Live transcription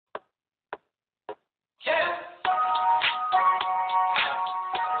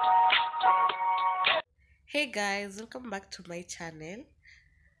Hey guys, welcome back to my channel.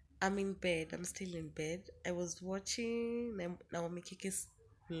 I'm in bed. I'm still in bed. I was watching Naomi Kiki's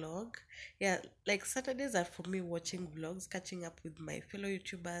vlog. Yeah, like Saturdays are for me watching vlogs, catching up with my fellow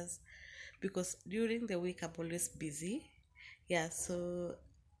YouTubers because during the week I'm always busy. Yeah, so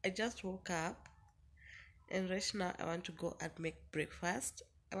I just woke up and right now I want to go and make breakfast.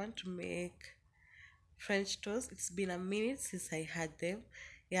 I want to make French toast. It's been a minute since I had them.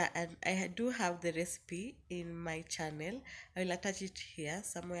 Yeah, and do have the recipe in my channel. I will attach it here,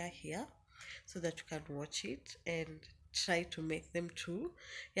 somewhere here, so that you can watch it and try to make them too.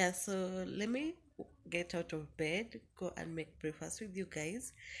 Yeah, so let me get out of bed, go and make breakfast with you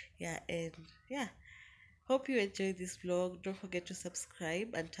guys. Yeah, and yeah, hope you enjoy this vlog. Don't forget to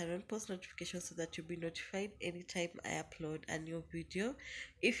subscribe and turn on post notifications so that you'll be notified anytime I upload a new video.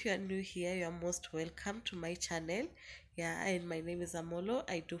 If you are new here, you are most welcome to my channel. Yeah, and my name is Amolo.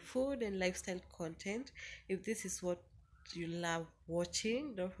 I do food and lifestyle content. If this is what you love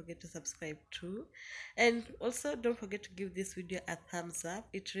watching, don't forget to subscribe too, and also don't forget to give this video a thumbs up.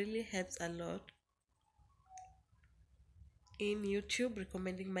 It really helps a lot in YouTube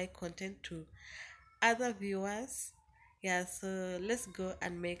recommending my content to other viewers. Yeah, so let's go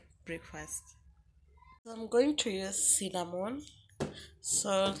and make breakfast. So I'm going to use cinnamon,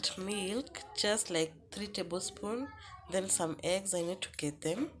 salt, milk, just like 3 tablespoons, then some eggs. I need to get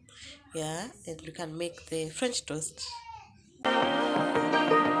them. Yeah, and you can make the French toast. I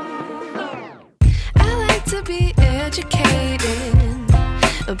like to be educated,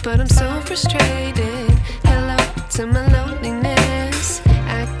 but I'm so frustrated. Hello to my loneliness.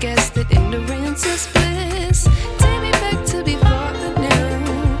 I guess that ignorance is bliss. Take me back to before I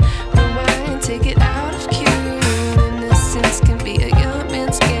knew. Rewind, take it out of cue. Innocence can be a young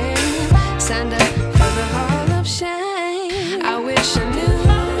man's game. Signed up for the hall of shame. I wish I knew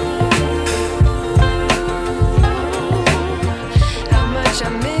how much I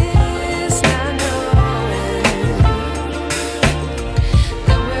miss not knowing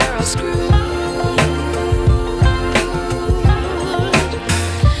that we're all screwed.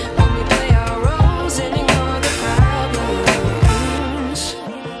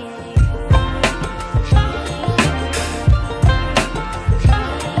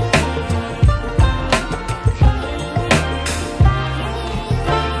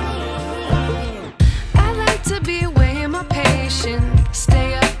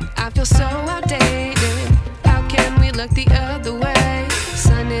 Stay up, I feel so outdated. How can we look the other way?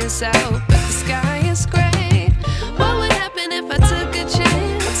 Sun is out, but the sky is gray. What would happen if I took a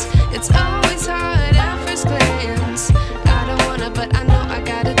chance? It's always hard at first glance. I don't wanna, but I know I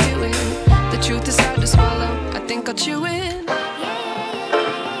gotta do it. The truth is hard to swallow, I think I'll chew it.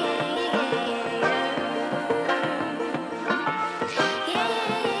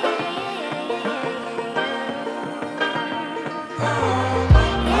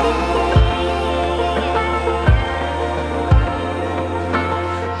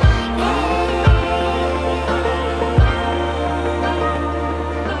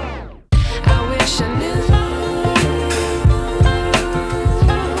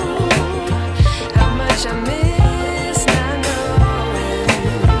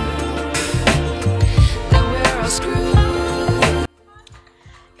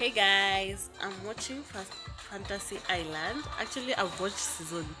 Hey guys, I'm watching Fantasy Island. Actually, I've watched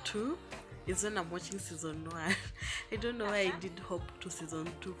season 2. It's when I'm watching season 1. I don't know why I did hop to season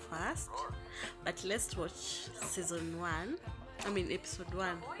 2 first, but let's watch season 1. I mean episode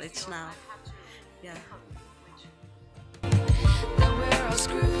 1 right now. Yeah.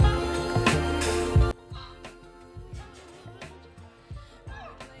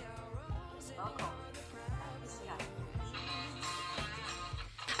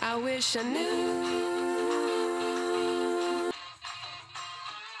 I wish I knew.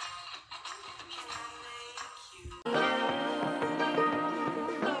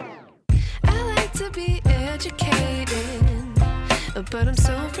 I like to be educated, but I'm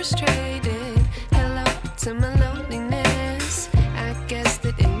so frustrated. Hello to my loneliness. I guess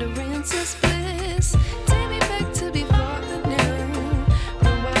that ignorance is bliss. Take me back to before I knew.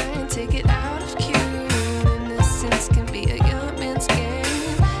 Rewind, take it out of cue. Innocence can be a young man's game.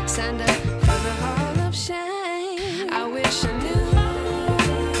 Signed up for the hall of shame. I wish I knew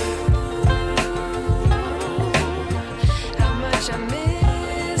how much I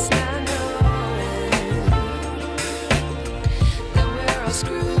miss not knowing that we're all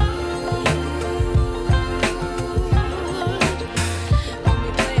screwed.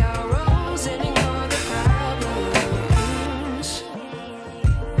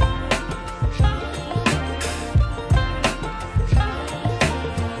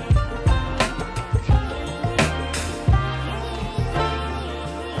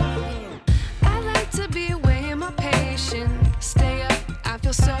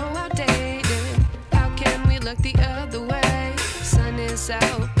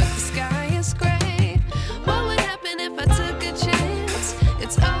 out, but the sky is gray. What would happen if I took a chance?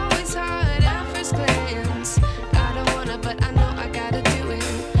 It's always hard at first glance. I don't wanna, but I know I gotta do it.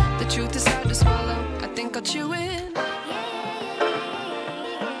 The truth is hard to swallow, I think I'll chew it.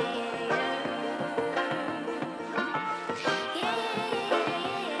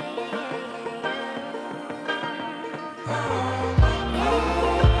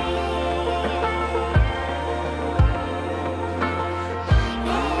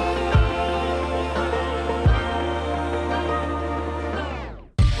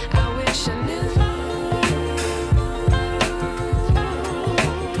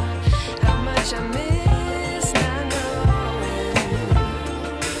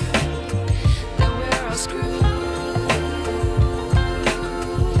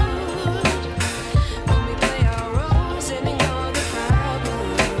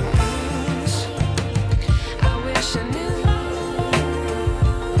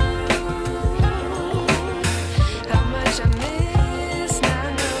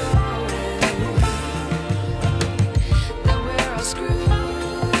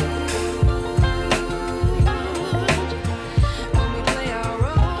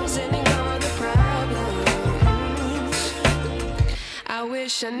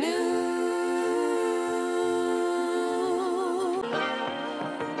 I knew.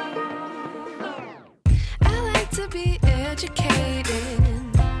 I like to be educated,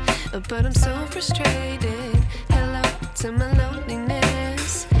 but I'm so frustrated. Hello to my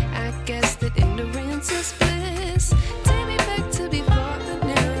loneliness. I guess that ignorance is bliss. Take me back to before I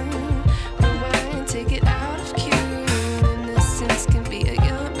knew. Rewind, take it out of cue. Innocence can be a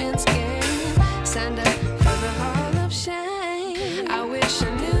young man's game. Signed up for the hall of shame. I wish I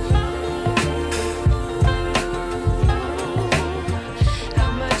knew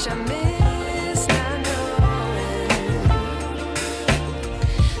how much I miss not knowing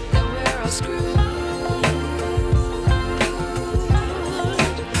that we're all screwed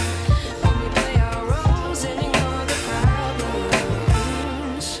when we play our roles and ignore the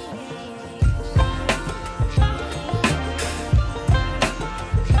problems.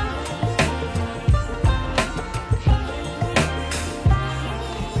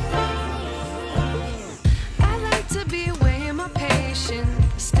 I like to be weighing my patience.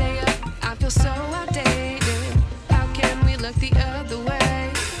 Stay up, I feel so outdated. How can we look the other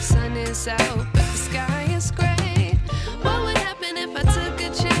way? Sun is out, but the sky is gray. What would happen if I took a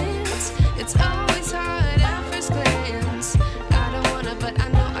chance? It's always hard at first glance. I don't wanna, but I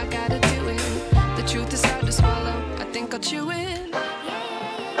know I gotta do it. The truth is hard to swallow, I think I'll chew it.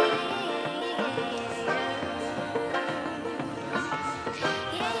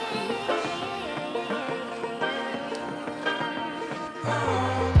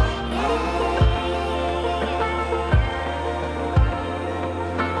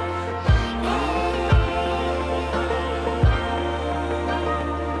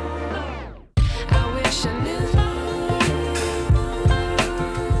 I wish I knew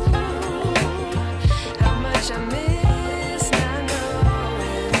how much I miss not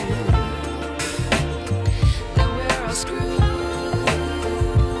knowing that we're all screwed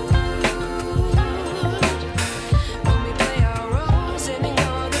when we play our roles and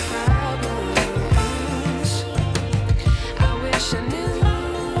ignore the problems. I wish I knew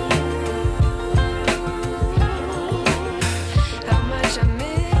how much I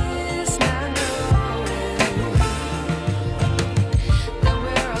miss not knowing that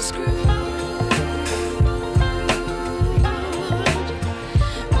we're all screwed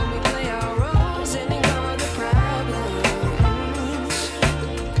when we play our roles and ignore the problems.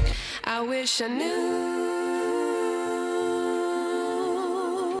 I wish I knew.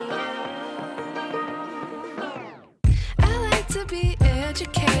 I like to be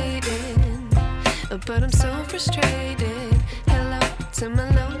educated, but I'm so frustrated. Hello to my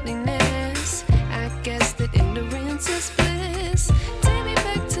loneliness. I guess that ignorance is bliss. Take me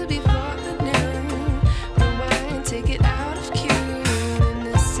back to before I knew. Rewind, take it out of cue.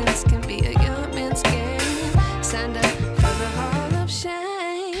 Innocence can be a young man's game. Signed up for the hall of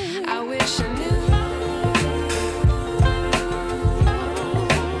shame. I wish I knew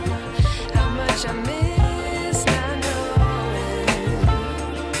how much I miss not knowing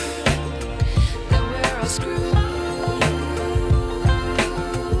that we're all screwed.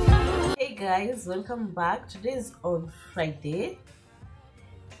 Hey guys, welcome back. Today is on Friday,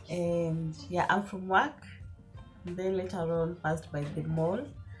 and yeah, I'm from work. Then later on, passed by the mall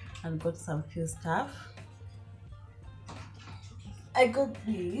and got some few stuff. I got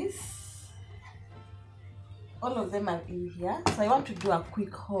these. All of them are in here, so I want to do a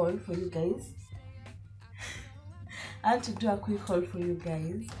quick haul for you guys. I want to do a quick haul for you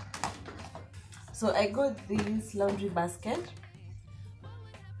guys. So I got this laundry basket.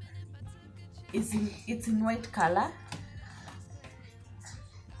 It's in white color.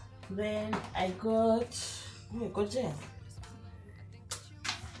 Then I got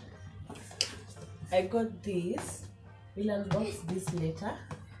this. We'll unbox this later.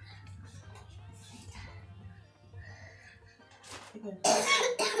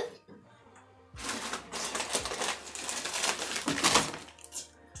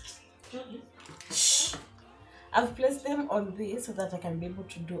 I've placed them on this so that I can be able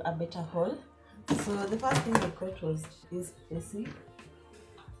to do a better haul. So the first thing I got was this AC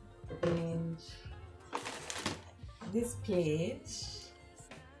and this plate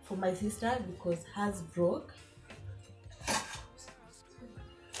for my sister because hers broke.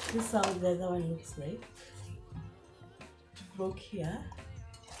 This is how the other one looks like. It broke here,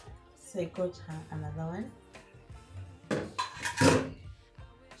 so I got her another one.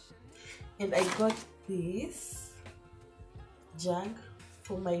 And I got this jug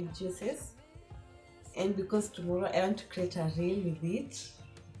for my juices, and because tomorrow I want to create a reel with it.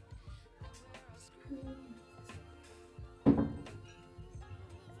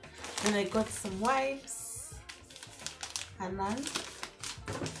 Then I got some wipes, Hanan,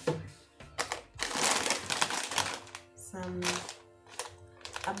 some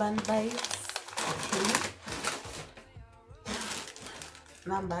Urban Bites,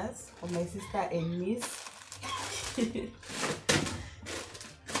 numbers for my sister and niece.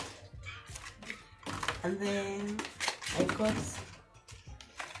 And then I got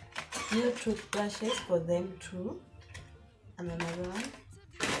new toothbrushes for them too, and another one.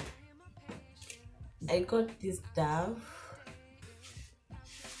 I got this Dove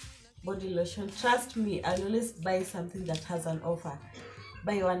body lotion. Trust me, I'll always buy something that has an offer.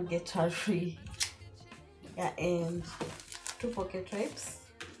 Buy one get one free. Yeah, and 2 pocket wipes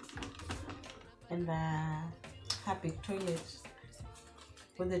and a happy toilet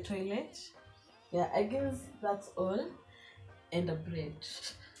for the toilet. Yeah, I guess that's all, and a bread.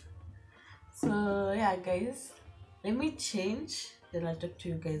 So yeah guys, let me change, then I'll talk to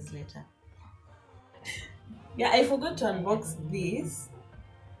you guys later. Yeah, I forgot to unbox this.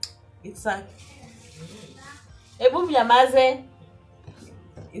 It's a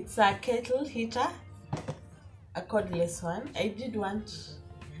it's a kettle heater, a cordless one. I did want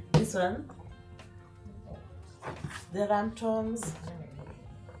this one, the Ramtom's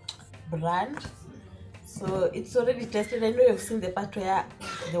brand. So it's already tested. I know you've seen the part where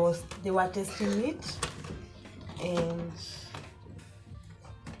they were testing it, and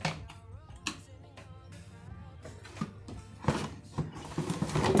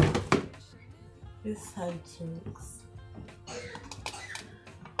this is how it looks.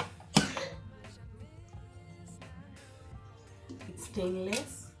 It's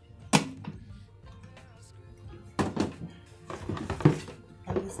stainless,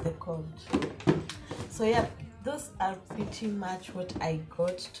 and this is the cord. So yeah, those are pretty much what I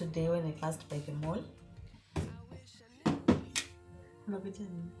got today when I passed by the mall.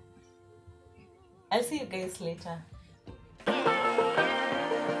 I'll see you guys later.